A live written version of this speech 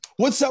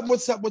What's up,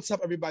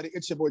 everybody?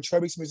 It's your boy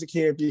Trevi's Music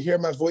here. If you hear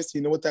my voice,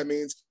 you know what that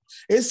means.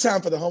 It's time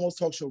for the Homos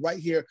Talk Show right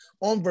here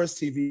on Verse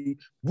TV,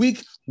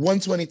 week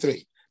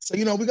 123. So,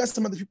 we got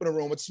some other people in the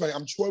room, which is funny.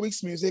 I'm Troy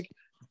Weeks Music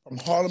from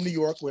Harlem, New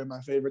York, where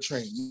my favorite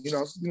train.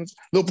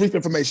 Little brief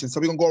information. So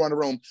we're going to go around the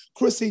room.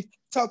 Chrissy,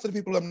 talk to the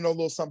people, let them know a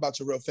little something about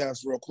you real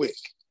fast, real quick.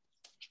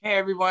 Hey,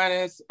 everyone.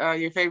 It's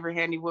your favorite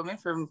handy woman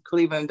from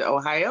Cleveland,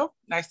 Ohio.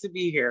 Nice to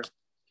be here.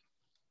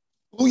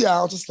 Oh,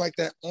 y'all, just like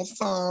that.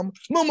 Awesome.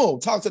 Mumu,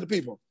 talk to the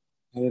people.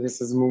 Hey,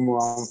 this is Mumu.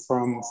 I'm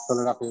from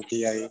Philadelphia,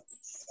 PA.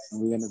 And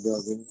we in the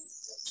building.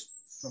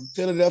 From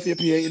Philadelphia,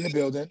 PA in the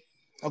building.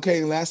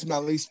 Okay, last but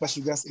not least,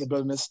 special guest in the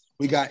building is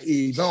we got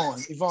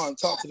Yvonne. Yvonne,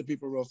 talk to the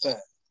people real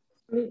fast.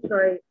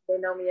 Detroit, they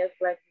know me as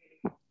Black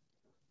Beauty.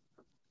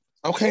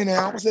 Okay,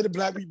 now, say the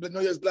Black Beauty, know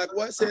you as Black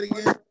what? Say it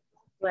again.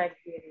 Black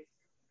Beauty.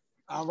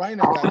 All right,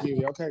 now, Black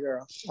Beauty. Okay,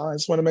 girl. All right,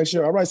 just want to make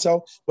sure. All right,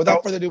 so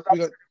without further ado, we're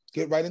going to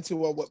get right into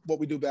what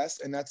we do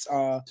best, and that's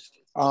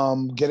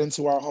get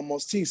into our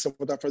Homos tea. So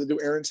without further ado,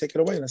 Aaron, take it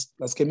away.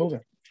 Let's get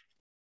moving.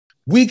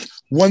 Week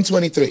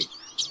 123.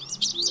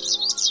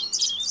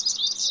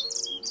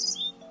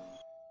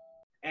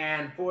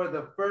 And for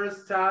the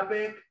first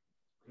topic,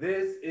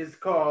 this is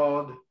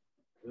called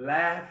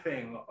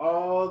Laughing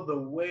All the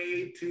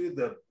Way to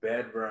the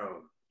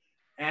Bedroom.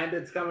 And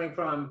it's coming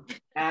from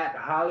at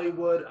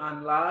Hollywood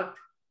Unlocked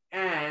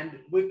and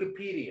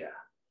Wikipedia.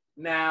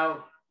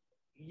 Now,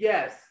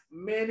 yes,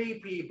 many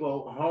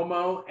people,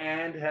 homo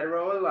and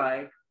hetero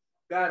alike,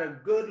 got a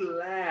good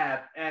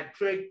laugh at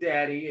Trick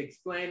Daddy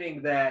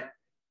explaining that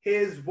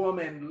his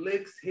woman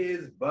licks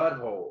his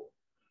butthole.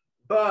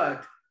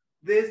 But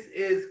this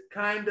is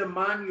kind of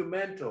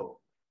monumental.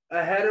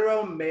 A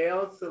hetero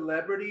male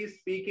celebrity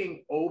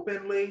speaking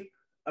openly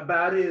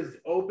about his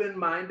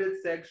open-minded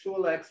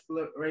sexual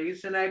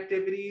exploration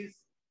activities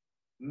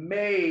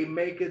may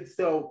make it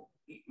so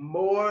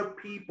more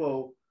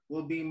people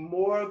will be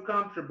more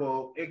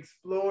comfortable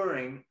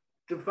exploring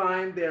to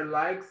find their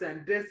likes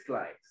and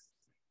dislikes.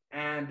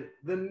 And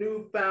the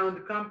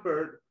newfound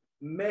comfort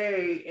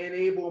may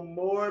enable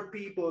more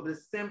people to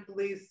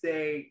simply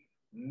say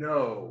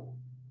no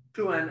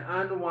to an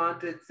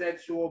unwanted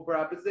sexual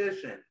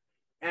proposition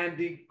and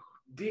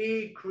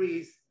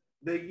decrease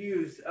the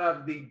use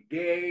of the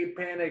gay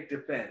panic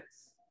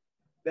defense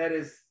that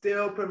is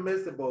still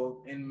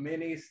permissible in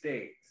many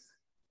states.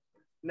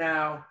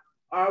 Now,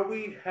 are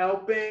we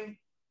helping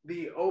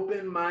the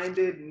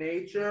open-minded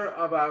nature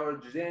of our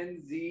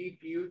Gen Z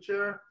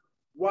future?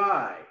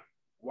 Why?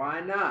 Why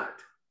not?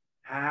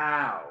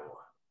 How?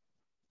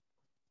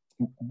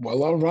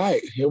 Well, all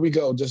right. Here we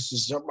go.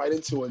 Just jump right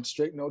into it.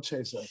 Straight no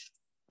chaser.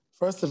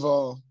 First of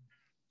all,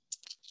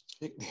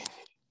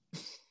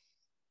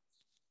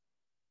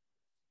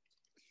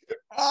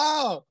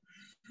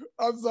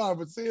 I'm sorry,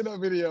 but seeing that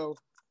video,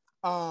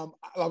 I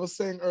was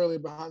saying earlier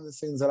behind the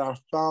scenes that I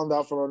found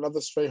out from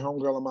another straight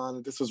homegirl of mine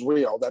that this was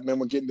real, that men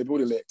were getting the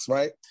booty licks,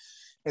 right?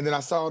 And then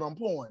I saw it on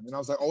porn, and I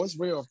was like, oh, it's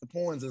real if the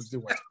porns is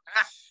doing it.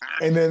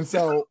 And then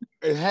so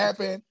it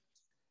happened,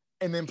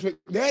 and then Trick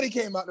Daddy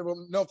came out the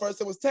room. No,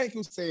 first it was Tank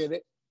who said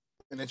it,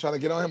 and they tried to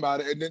get on him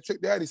about it, and then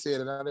Trick Daddy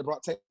said it, and they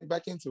brought Tank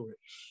back into it.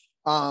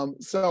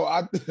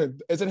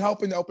 Is it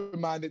helping the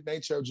open-minded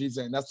nature of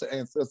G-Zen? That's the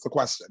answer. That's the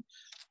question.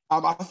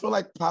 I feel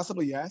like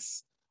possibly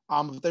yes.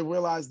 If they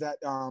realize that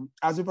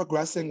as we're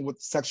progressing with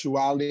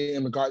sexuality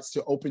in regards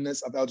to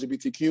openness of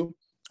LGBTQ,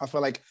 I feel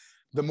like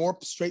the more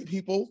straight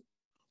people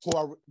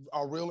who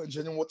are real and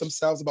genuine with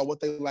themselves about what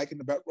they like in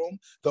the bedroom,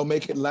 they'll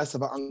make it less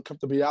of an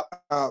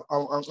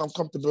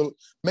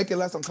make it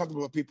less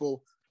uncomfortable with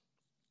people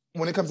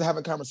when it comes to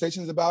having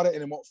conversations about it,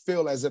 and it won't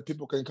feel as if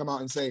people can come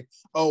out and say,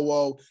 oh,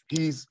 well,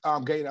 he's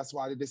gay, that's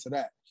why I did this or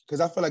that. Because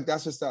I feel like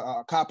that's just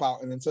a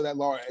cop-out, and until that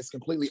law is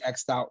completely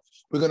X'd out,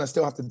 we're going to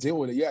still have to deal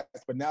with it, yes.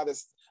 But now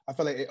I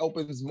feel like it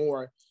opens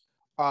more,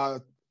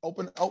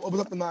 opens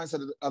up the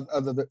mindset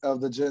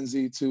of the Gen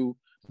Z to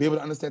be able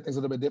to understand things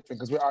a little bit different,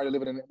 because we're already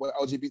living in what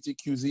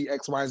LGBTQZ,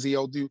 X, Y, Z,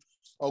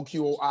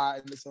 OQOI,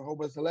 and it's a whole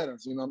bunch of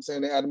letters, you know what I'm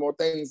saying? They add more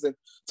things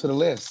to the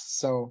list.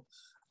 So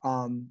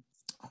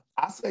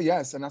I say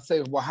yes, and I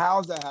say, well,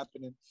 how's that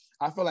happening?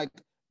 I feel like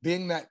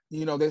being that,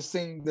 they're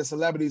seeing the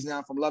celebrities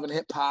now from Love and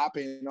Hip Hop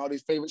and all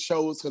these favorite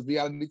shows, because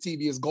reality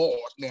TV is gold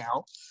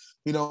now.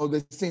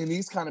 They're seeing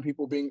these kind of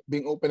people being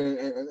open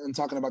and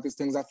talking about these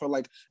things. I feel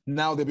like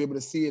now they'll be able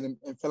to see it and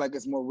feel like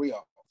it's more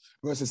real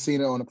versus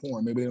seeing it on the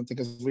porn. Maybe they don't think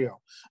it's real.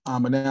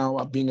 But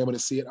now being able to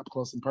see it up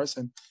close in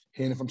person,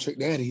 hearing it from Trick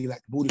Daddy, he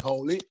like booty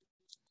hole it.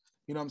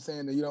 You know what I'm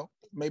saying?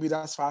 Maybe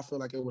that's why I feel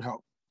like it would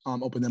help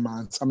open their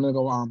minds. I'm gonna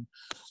go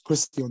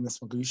Christy on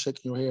this one, because you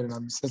shaking your head,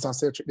 and since I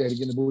said Trick Daddy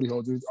getting the booty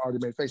hole, you already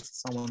made faces.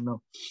 So I want to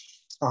know,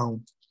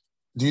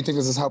 do you think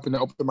this is helping the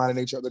open-minded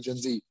nature of the Gen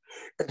Z,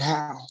 and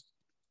how?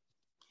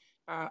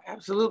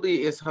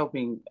 Absolutely, it's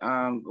helping.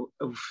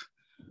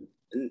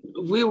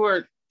 We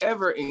were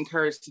ever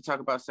encouraged to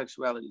talk about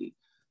sexuality,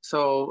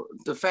 so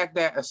the fact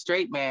that a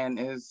straight man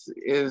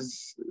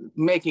is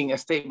making a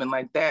statement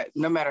like that,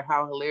 no matter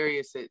how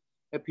hilarious it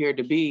appeared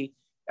to be,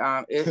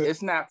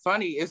 it's not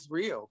funny, it's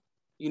real.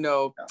 you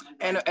know,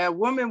 and a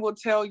woman will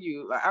tell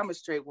you, like, I'm a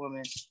straight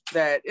woman,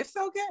 that it's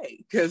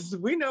okay because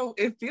we know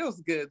it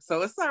feels good.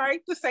 So it's all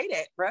right to say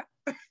that, bruh.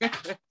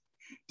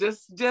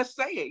 just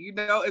say it, you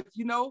know, if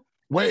you know,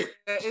 Wait,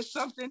 it's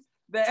something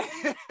that,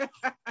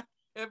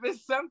 if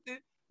it's something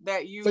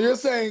that you. so you're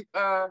saying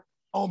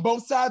on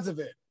both sides of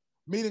it,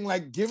 meaning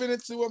like giving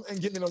it to them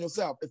and getting it on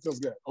yourself, it feels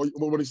good. Or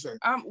what are you saying?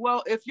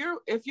 Well, if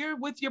you're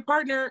with your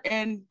partner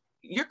and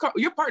your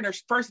partner,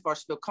 first of all,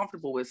 should feel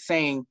comfortable with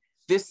saying,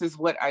 this is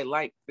what I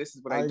like, this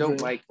is what I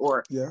don't like,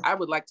 or I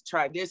would like to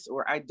try this,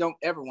 or I don't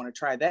ever want to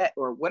try that,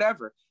 or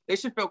whatever. They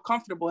should feel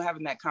comfortable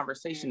having that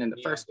conversation in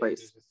the first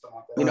place.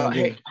 You know,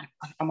 hey,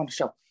 I'm on the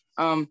show.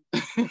 I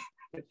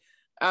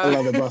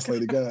love it, boss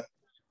lady. Go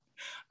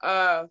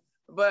ahead.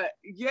 But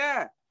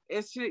yeah,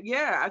 it should.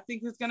 Yeah, I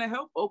think it's gonna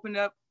help open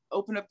up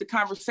the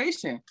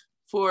conversation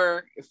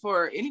for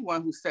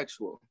anyone who's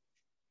sexual.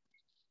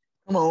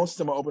 Come on,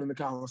 still opening the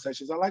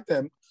conversations. I like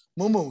that.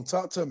 Mumu,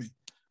 talk to me.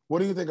 What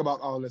do you think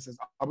about all this?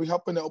 Are we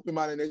helping the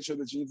open-minded nature of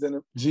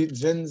the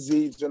Gen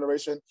Z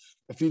generation,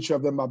 the future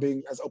of them, by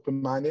being as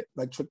open-minded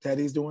like Trick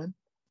Daddy's doing?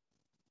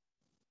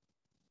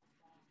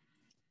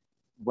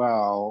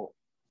 Well,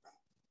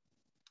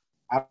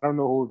 I don't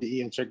know who would be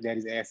eating Trick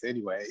Daddy's ass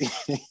anyway.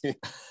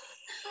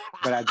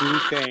 But I do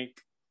think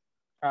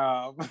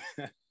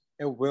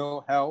it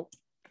will help.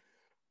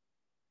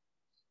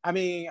 I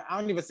mean, I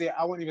wouldn't even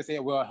say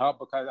it will help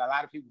because a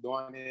lot of people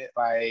doing it,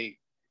 like,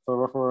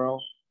 for real.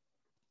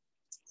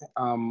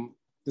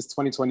 This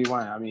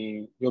 2021, I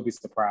mean, you'll be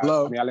surprised.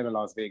 I mean, I live in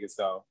Las Vegas,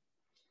 so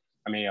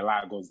I mean, a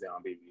lot goes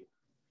down, baby.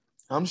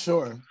 I'm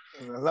sure.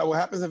 Like, what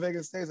happens in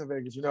Vegas stays in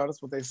Vegas. You know,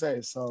 that's what they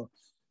say. So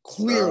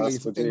clearly,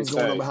 things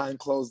going on behind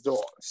closed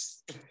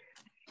doors.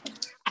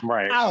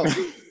 Right.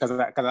 Because a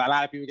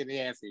lot of people get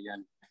their ass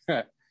eaten.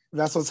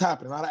 That's what's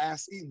happening. A lot of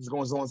ass eating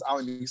going on out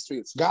in these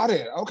streets. Got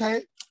it.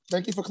 Okay.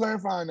 Thank you for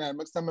clarifying that.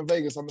 Next time in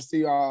Vegas, I'm gonna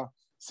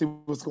see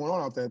what's going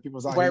on out there.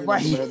 People's out here.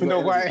 You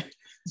know what?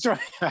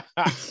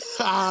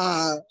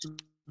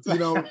 You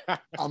know,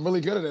 I'm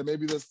really good at it.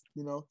 Maybe this,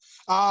 you know.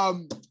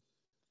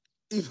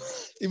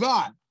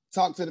 Yvonne,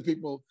 talk to the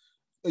people.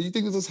 Do you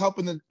think this is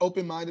helping the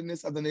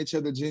open-mindedness of the nature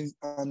of the Gen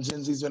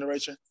Z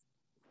generation?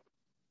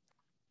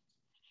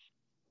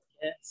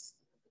 Yes.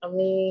 I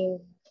mean,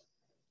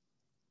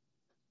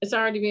 it's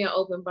already being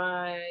opened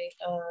by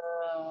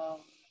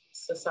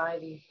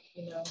society,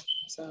 you know.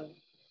 So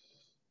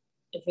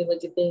if you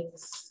look at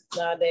things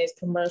nowadays,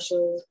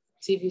 commercials,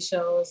 TV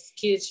shows,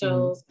 kid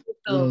shows,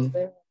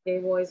 they have gay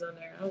boys on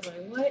there. I was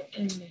like, what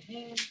in the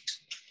hell?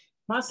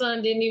 My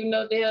son didn't even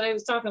know what the hell they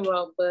was talking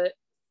about, but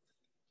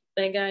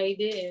thank God he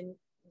didn't.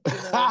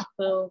 You know,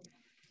 so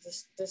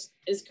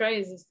it's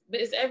crazy. But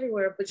it's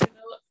everywhere. But you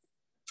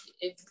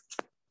know,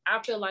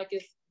 I feel like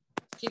it's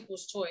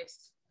people's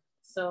choice.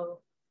 So,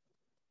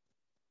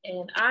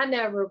 and I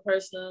never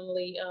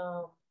personally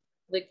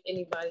licked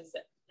anybody's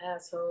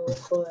asshole,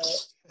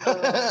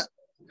 but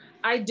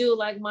I do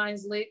like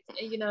mine's licked,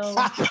 you know.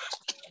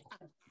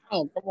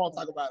 Oh, come on,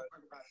 talk about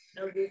it.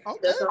 Okay.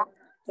 That's all I'm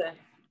saying.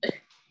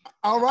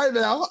 All right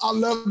now, I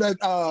love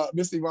that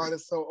Miss Yvonne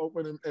is so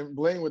open and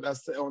blatant with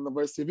us on the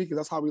Verse TV because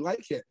that's how we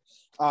like it.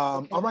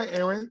 All right,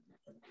 Aaron.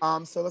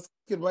 So let's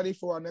get ready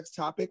for our next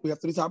topic. We have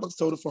 3 topics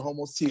total for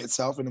Homos Tea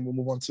itself, and then we'll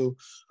move on to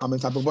the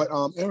topic. But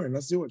Aaron,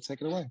 let's do it.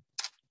 Take it away.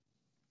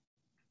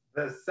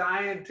 The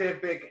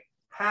scientific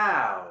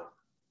how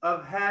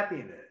of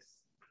happiness.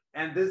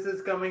 And this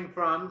is coming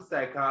from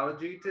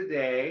Psychology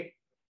Today,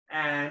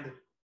 and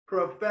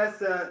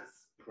Professor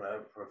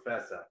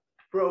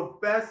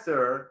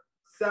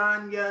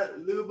Sonia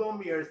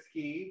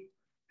Lubomirsky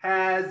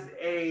has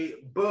a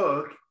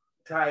book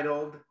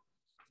titled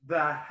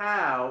The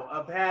How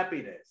of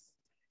Happiness,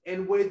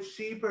 in which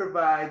she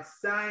provides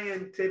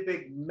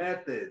scientific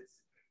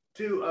methods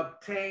to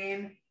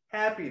obtain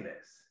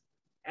happiness.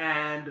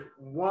 And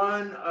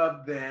one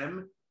of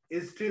them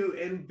is to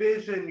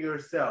envision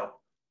yourself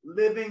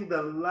living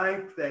the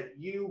life that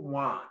you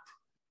want.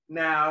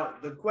 Now,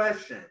 the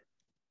question,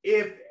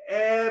 if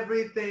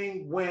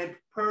everything went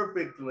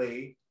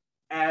perfectly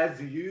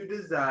as you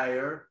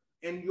desire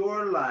in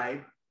your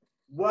life,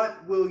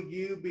 what will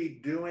you be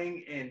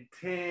doing in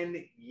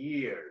 10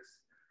 years?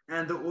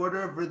 And the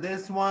order for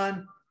this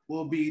one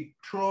will be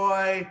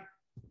Troy,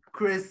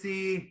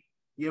 Chrissy,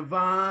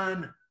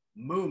 Yvonne,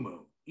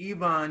 Mumu.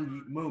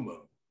 Yvonne,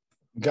 Mumu.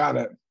 Got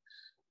it.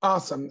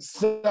 Awesome.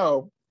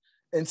 So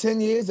in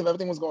 10 years, if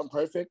everything was going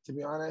perfect, to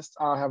be honest,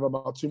 I'll have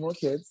about 2 more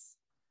kids,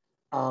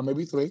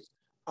 maybe 3.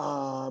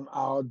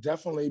 I'll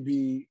definitely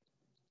be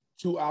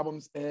 2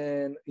 albums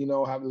and, you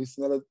know, have at least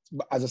another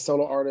as a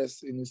solo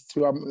artist in these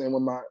 2 albums and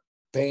with my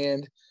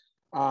band.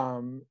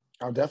 I'll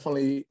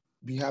definitely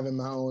be having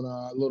my own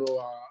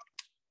little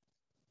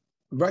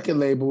record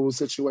label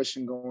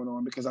situation going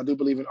on because I do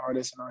believe in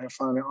artists and I am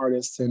finding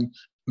artists and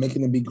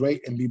making them be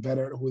great and be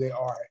better at who they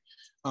are.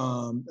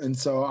 And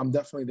so I'm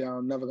definitely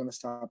down, never going to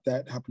stop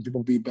that, helping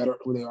people be better at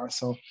who they are.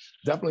 So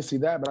definitely see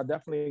that, but I'm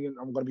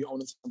going to be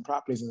owning some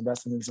properties and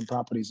investing in some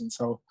properties. And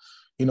so,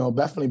 you know,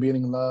 definitely being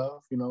in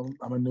love, you know,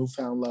 I'm a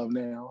newfound love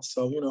now.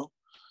 So, you know,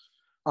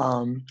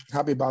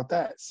 happy about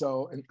that.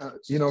 So,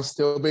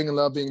 still being in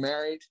love, being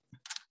married,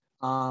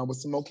 with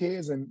some more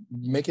kids and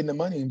making the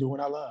money and doing what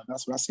I love.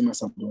 That's what I see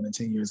myself doing in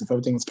 10 years if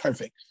everything was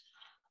perfect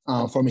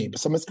for me. But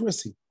so, Ms.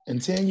 Chrissy, in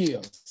 10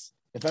 years,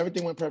 if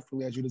everything went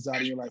perfectly as you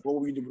desired in your life, what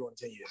would you do in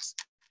 10 years?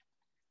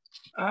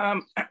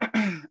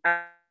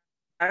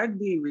 I'd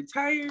be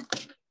retired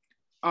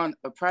on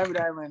a private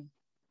island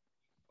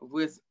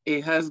with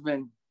a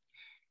husband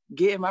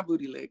getting my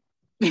booty licked.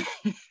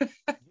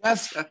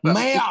 Yes,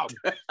 ma'am.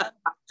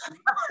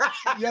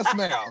 Yes,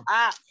 ma'am.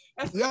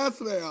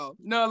 Yes, ma'am.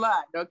 No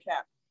lie, no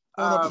cap.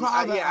 On a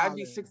private island. I'd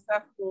be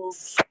successful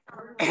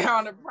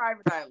on a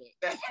private island.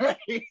 That's right.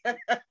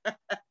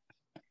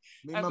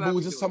 Me and my boo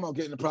was just talking about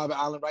getting a private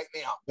island right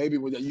now. Baby,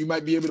 you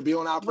might be able to be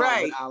on our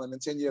private island in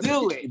 10 years.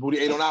 Do it. Your booty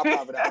ain't on our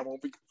private island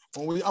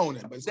when we own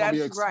it. But it's going to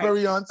be an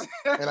experience.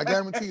 Right. And I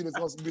guarantee you there's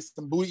going to be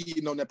some booty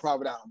eating on that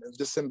private island. There's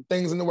just some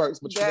things in the works,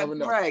 but you never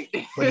know. Right.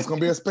 But it's going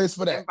to be a space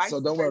for that.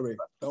 So don't worry.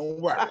 Don't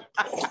worry.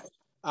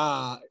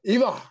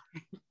 Eva,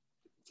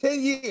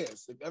 10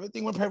 years, if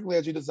everything went perfectly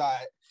as you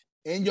desired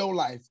in your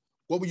life,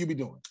 what would you be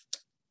doing?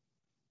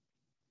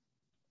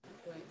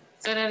 Wait,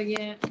 say that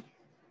again.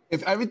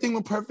 If everything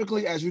went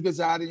perfectly as you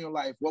desired in your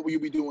life, what will you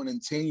be doing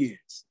in 10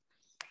 years?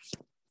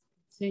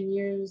 10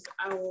 years,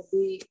 I will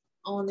be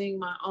owning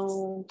my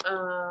own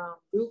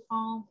group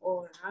home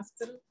or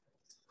hospital.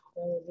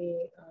 That would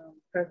be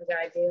perfect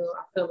ideal.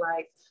 I feel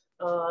like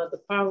the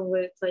problem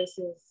with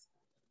places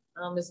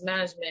is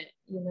management,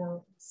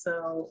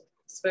 so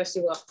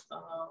especially with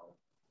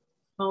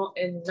home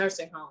in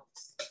nursing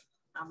homes.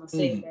 I'm a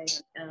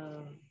CNA.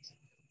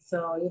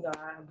 So,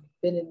 I've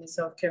been in the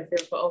self-care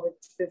field for over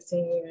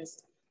 15 years.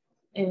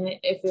 And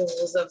if it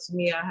was up to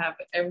me, I have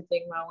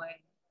everything my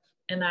way.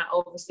 And I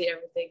oversee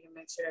everything and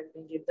make sure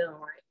everything gets done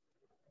right.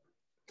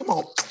 Come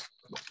on.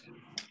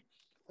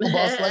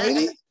 Boss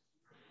lady.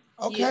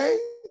 Okay. Yeah.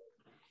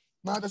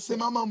 I'm about to see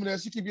my mama there.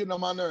 She keep getting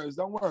on my nerves.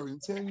 Don't worry. In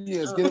 10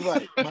 years, get it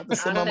right. I'm about to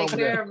see my mama there. I take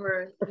care of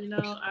her.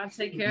 I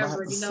take care of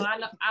her.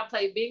 I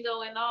play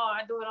bingo and all.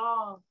 I do it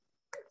all.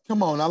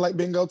 Come on, I like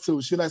bingo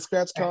too. She like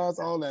scratch cards,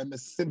 all that.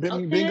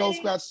 Bingo,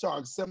 scratch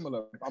cards,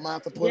 similar. I'm gonna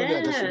have to put it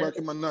there because she's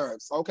working my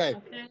nerves. Okay.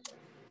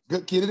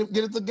 Good, get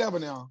it together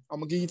now. I'm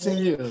gonna give you 10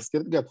 years.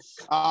 Get it together.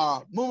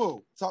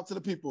 Mumu, talk to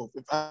the people.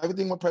 If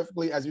everything went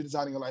perfectly as you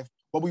designed in your life,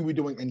 what will we be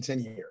doing in 10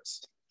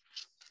 years?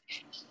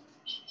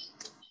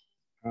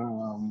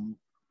 In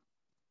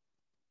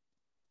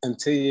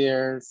 10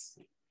 years,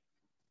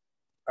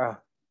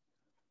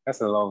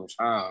 that's a long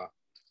time.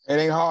 It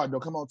ain't hard though.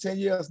 Come on, 10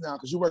 years now,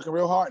 because you're working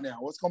real hard now.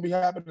 What's gonna be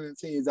happening in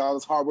 10 years? All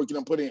this hard work you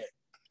done put in.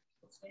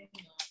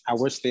 I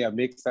wish they'd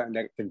make something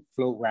that can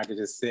float where I could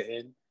just sit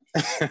in.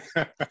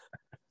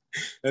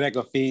 They're not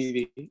gonna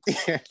feed me,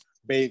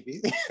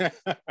 baby.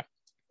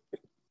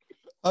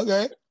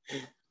 Okay.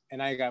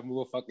 And I ain't gotta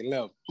move a fucking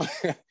limb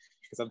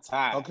because I'm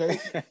tired. Okay.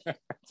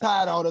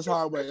 Tired of all this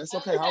hard work. It's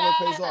okay. Hard work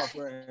pays off,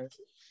 man.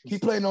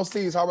 Keep playing those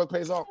seeds. Hard work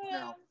pays off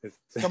now.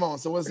 Come on.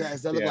 So what's that?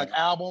 Does that look like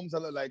albums?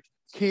 Does that look like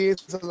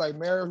kids? Does that look like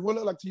marriage? What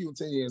look like to you in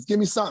 10 years? Give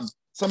me something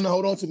to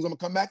hold on to because I'm gonna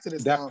come back to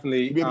this.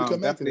 Definitely. Be able to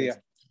come back to this.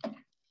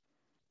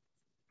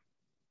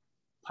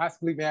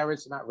 Possibly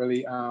marriage, not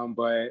really.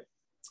 But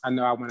I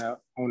know I want to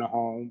own a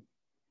home,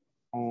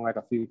 own like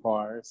a few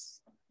cars,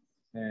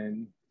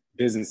 and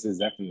businesses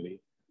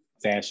definitely.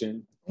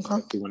 Fashion. Okay.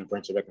 If you want to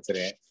branch it back into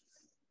that.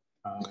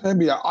 Okay,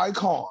 be an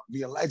icon,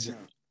 be a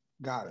legend.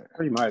 Got it.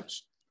 Pretty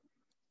much.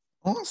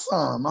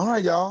 Awesome. All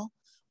right, y'all.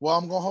 Well,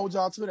 I'm gonna hold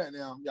y'all to that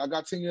now. Y'all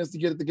got 10 years to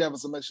get it together,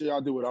 so make sure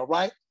y'all do it. All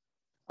right.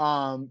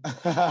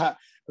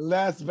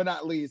 Last but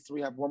not least,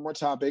 we have one more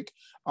topic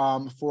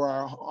for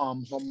our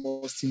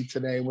homeless tea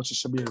today, which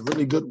should be a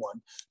really good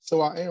one.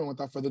 So, Aaron,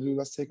 without further ado,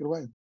 let's take it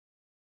away.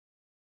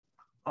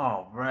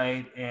 All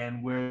right,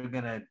 and we're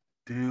gonna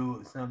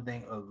do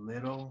something a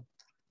little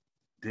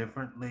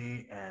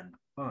differently and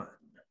fun.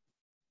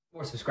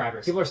 More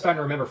subscribers. People are starting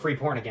to remember free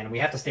porn again, and we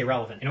have to stay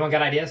relevant. Anyone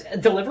got ideas? A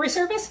delivery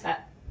service?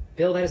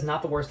 Bill, that is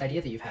not the worst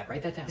idea that you've had.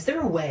 Write that down. Is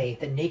there a way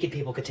that naked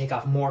people could take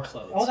off more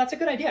clothes? Oh, that's a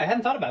good idea. I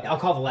hadn't thought about that. I'll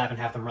call the lab and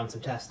have them run some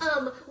tests.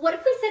 What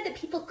if we said that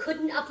people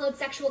couldn't upload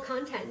sexual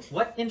content?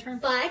 What, intern?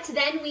 But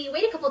then we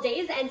wait a couple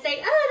days and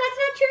say, oh,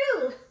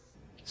 that's not true.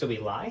 So we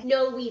lie?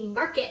 No, we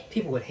market.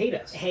 People would hate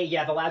us. Hey,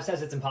 yeah, the lab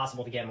says it's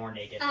impossible to get more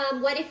naked.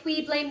 What if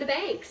we blame the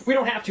banks? We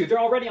don't have to. They're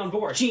already on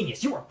board.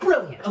 Genius. You are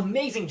brilliant.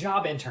 Amazing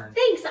job, intern.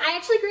 Thanks. I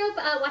actually grew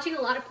up watching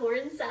a lot of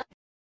porn, so.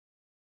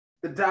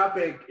 The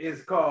topic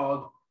is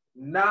called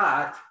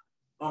Not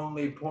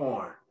Only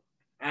Porn,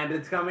 and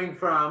it's coming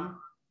from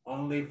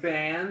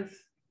OnlyFans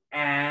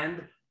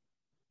and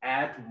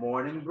at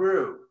Morning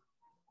Brew.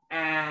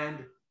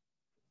 And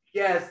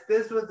yes,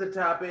 this was the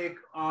topic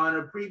on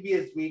a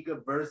previous week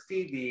of Verse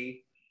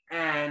TV,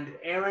 and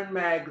Aaron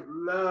Mag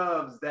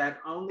loves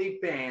that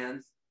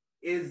OnlyFans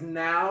is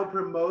now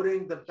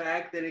promoting the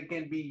fact that it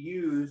can be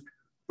used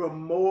for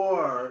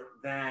more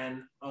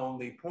than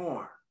only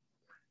porn.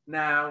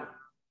 Now,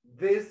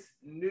 this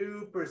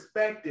new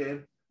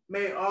perspective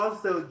may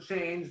also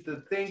change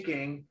the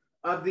thinking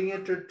of the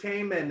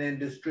entertainment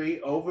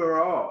industry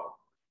overall.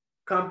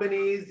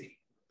 companies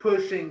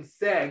pushing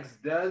sex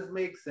does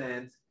make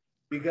sense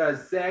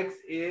because sex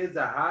is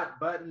a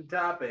hot button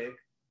topic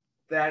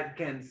that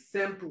can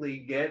simply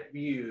get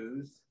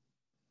views.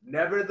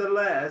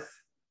 Nevertheless,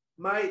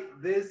 might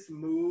this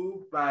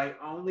move by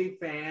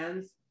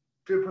OnlyFans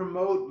to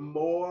promote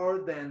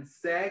more than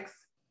sex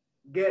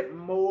get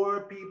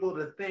more people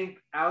to think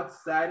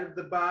outside of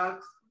the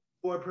box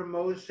for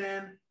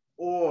promotion?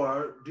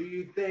 Or do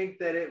you think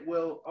that it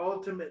will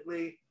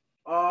ultimately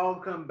all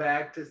come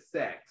back to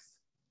sex?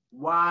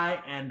 Why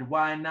and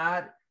why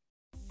not?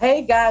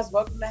 Hey guys,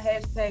 welcome to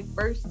Hashtag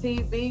Verse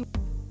TV.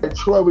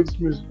 Troy Weeks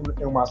Music from the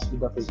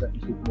NYC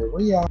representing people.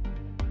 Where y'all?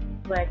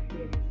 Black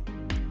Beauty.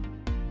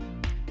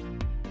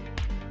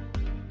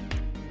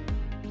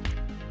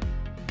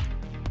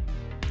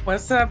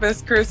 What's up?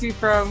 It's Chrissy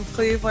from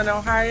Cleveland,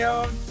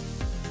 Ohio.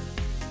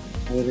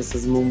 Hey, this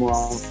is Mumu.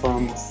 I'm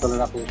from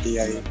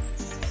Philadelphia,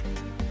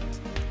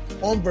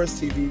 PA. On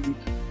Verse TV.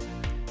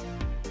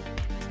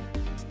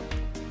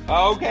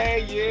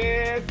 Okay,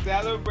 yeah,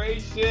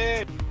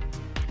 celebration.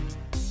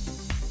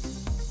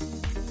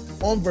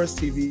 On Verse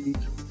TV.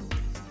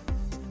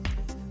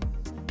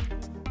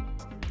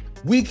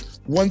 Week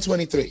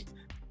 123.